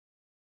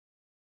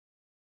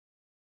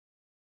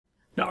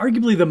Now,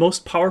 arguably the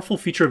most powerful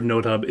feature of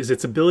Notehub is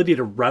its ability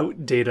to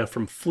route data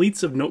from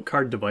fleets of note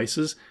card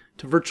devices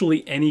to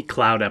virtually any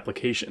cloud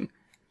application.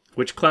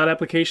 Which cloud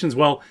applications?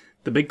 Well,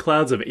 the big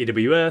clouds of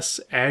AWS,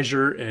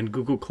 Azure, and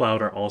Google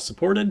Cloud are all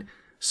supported.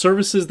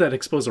 Services that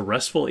expose a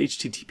RESTful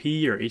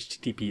HTTP or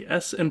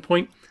HTTPS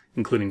endpoint,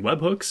 including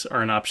webhooks,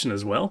 are an option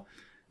as well.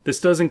 This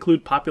does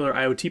include popular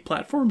IoT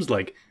platforms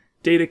like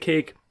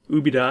DataCake,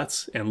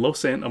 UbiDots, and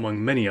Losant,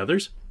 among many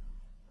others.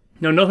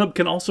 Now, Notehub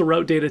can also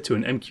route data to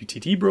an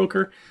MQTT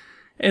broker,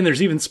 and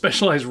there's even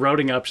specialized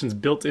routing options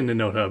built into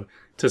Notehub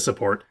to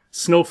support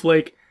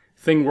Snowflake,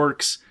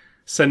 ThingWorx,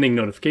 sending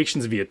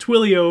notifications via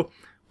Twilio,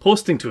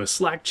 posting to a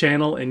Slack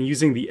channel, and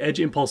using the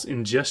Edge Impulse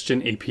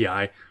Ingestion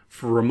API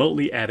for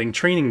remotely adding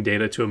training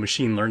data to a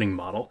machine learning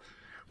model.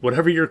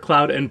 Whatever your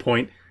cloud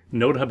endpoint,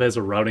 Notehub has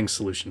a routing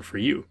solution for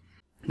you.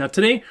 Now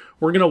today,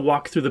 we're going to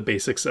walk through the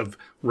basics of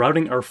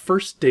routing our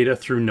first data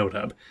through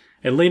Notehub.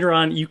 And later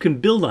on, you can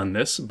build on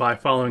this by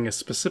following a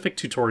specific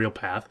tutorial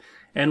path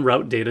and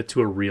route data to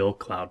a real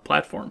cloud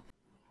platform.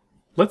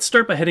 Let's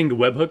start by heading to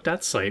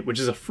webhook.site, which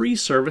is a free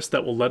service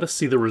that will let us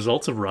see the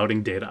results of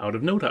routing data out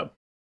of Notehub.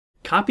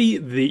 Copy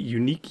the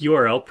unique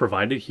URL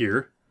provided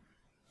here,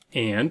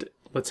 and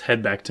let's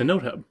head back to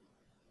Notehub.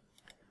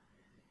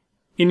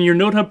 In your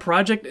Notehub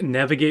project,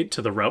 navigate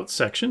to the Route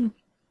section,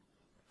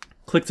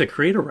 click to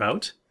create a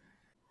route,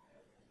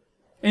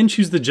 and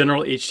choose the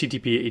general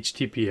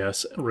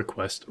HTTP/HTTPS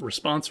request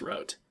response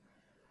route.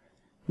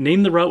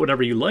 Name the route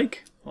whatever you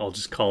like. I'll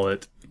just call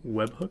it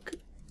webhook,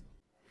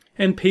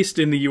 and paste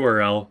in the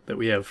URL that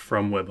we have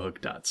from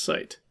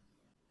webhook.site.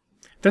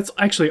 That's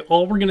actually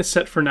all we're going to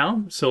set for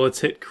now, so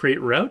let's hit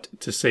create route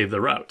to save the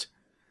route.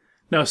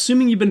 Now,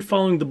 assuming you've been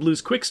following the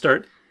Blues Quick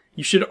Start,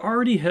 you should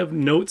already have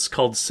notes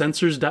called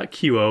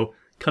sensors.qo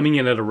coming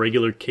in at a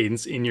regular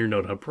cadence in your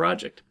Notehub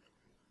project.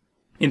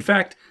 In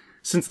fact,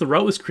 since the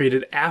route was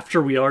created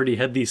after we already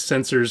had these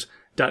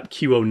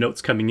sensors.qo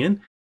notes coming in,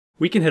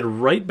 we can head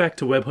right back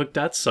to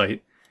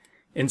webhook.site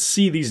and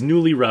see these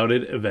newly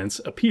routed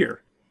events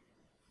appear.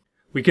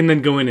 We can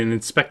then go in and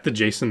inspect the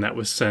JSON that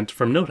was sent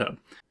from Notehub.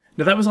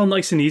 Now that was all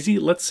nice and easy.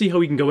 Let's see how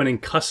we can go in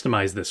and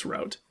customize this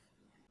route.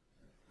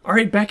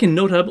 Alright, back in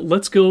Notehub,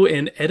 let's go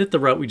and edit the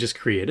route we just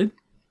created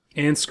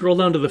and scroll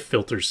down to the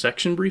filters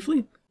section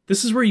briefly.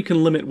 This is where you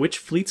can limit which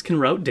fleets can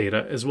route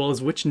data as well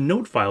as which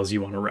note files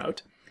you want to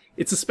route.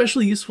 It's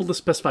especially useful to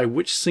specify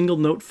which single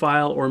note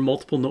file or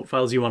multiple note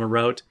files you want to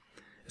route,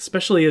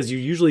 especially as you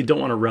usually don't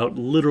want to route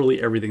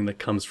literally everything that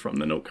comes from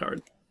the note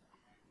card.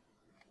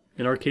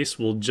 In our case,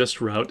 we'll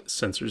just route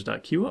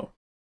sensors.qo.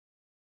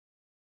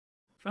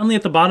 Finally,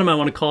 at the bottom, I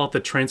want to call out the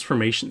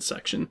transformation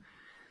section.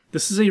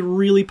 This is a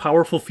really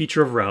powerful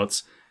feature of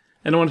routes,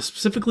 and I want to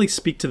specifically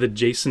speak to the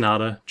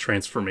JSONata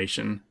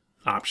transformation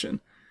option.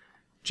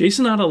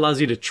 JSONata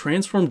allows you to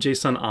transform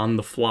JSON on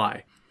the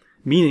fly,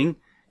 meaning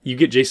you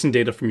get JSON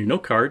data from your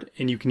note card,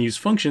 and you can use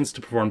functions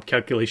to perform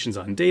calculations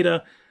on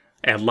data,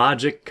 add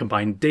logic,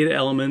 combine data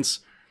elements,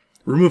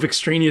 remove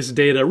extraneous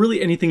data,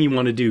 really anything you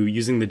want to do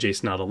using the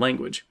JSONata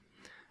language.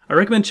 I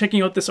recommend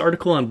checking out this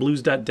article on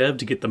blues.dev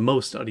to get the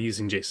most out of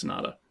using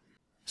JSONata.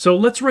 So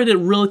let's write a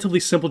relatively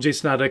simple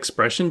JSONata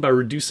expression by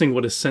reducing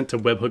what is sent to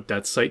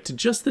webhook.site to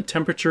just the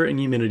temperature and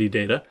humidity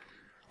data,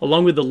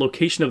 along with the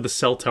location of the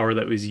cell tower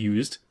that was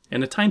used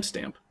and a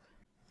timestamp.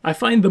 I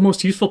find the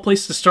most useful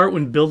place to start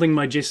when building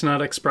my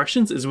JSONata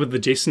expressions is with the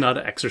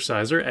JSONata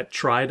exerciser at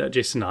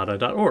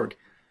try.jsonata.org.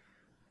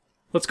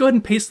 Let's go ahead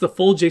and paste the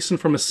full JSON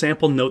from a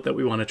sample note that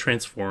we want to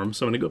transform.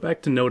 So I'm going to go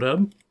back to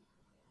Notehub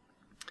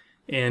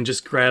and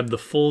just grab the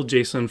full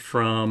JSON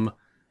from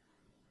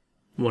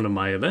one of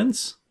my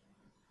events.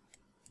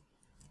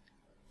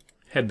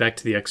 Head back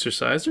to the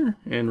exerciser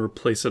and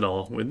replace it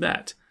all with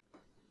that.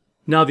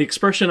 Now the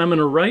expression I'm going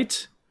to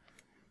write,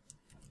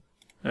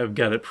 I've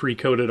got it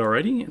pre-coded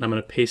already, and I'm going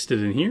to paste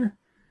it in here,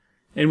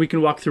 and we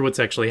can walk through what's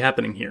actually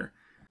happening here.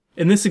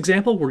 In this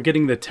example, we're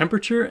getting the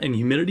temperature and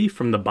humidity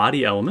from the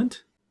body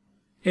element,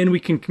 and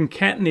we can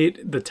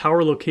concatenate the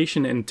tower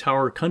location and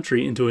tower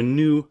country into a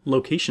new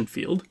location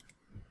field,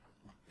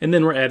 and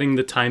then we're adding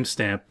the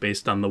timestamp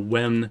based on the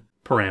when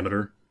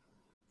parameter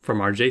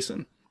from our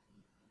JSON,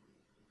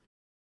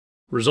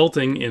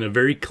 resulting in a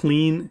very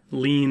clean,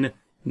 lean,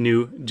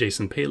 new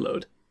JSON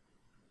payload.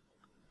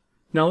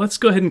 Now let's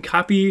go ahead and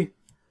copy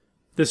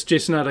this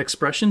JSONata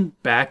expression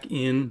back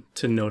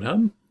into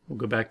Notehub. We'll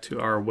go back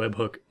to our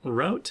webhook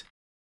route,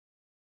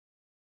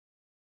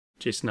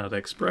 JSONata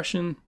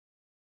expression,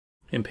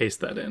 and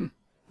paste that in.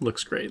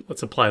 Looks great.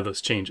 Let's apply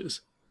those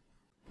changes.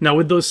 Now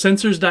with those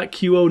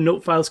sensors.qo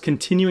note files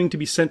continuing to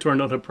be sent to our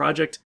Notehub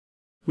project,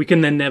 we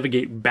can then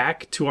navigate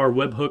back to our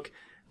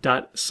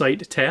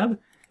webhook.site tab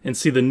and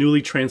see the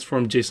newly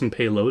transformed JSON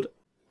payload.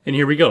 And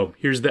here we go.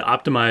 Here's the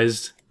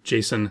optimized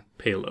JSON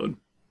payload.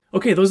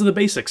 Okay, those are the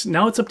basics.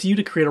 Now it's up to you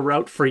to create a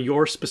route for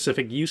your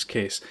specific use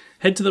case.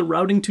 Head to the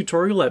routing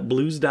tutorial at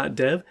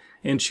blues.dev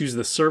and choose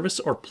the service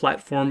or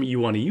platform you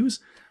want to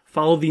use.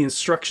 Follow the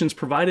instructions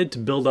provided to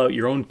build out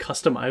your own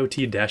custom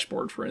IoT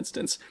dashboard, for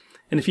instance.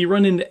 And if you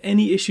run into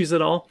any issues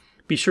at all,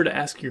 Be sure to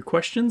ask your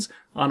questions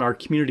on our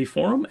community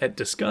forum at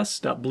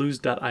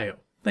discuss.blues.io.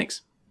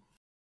 Thanks.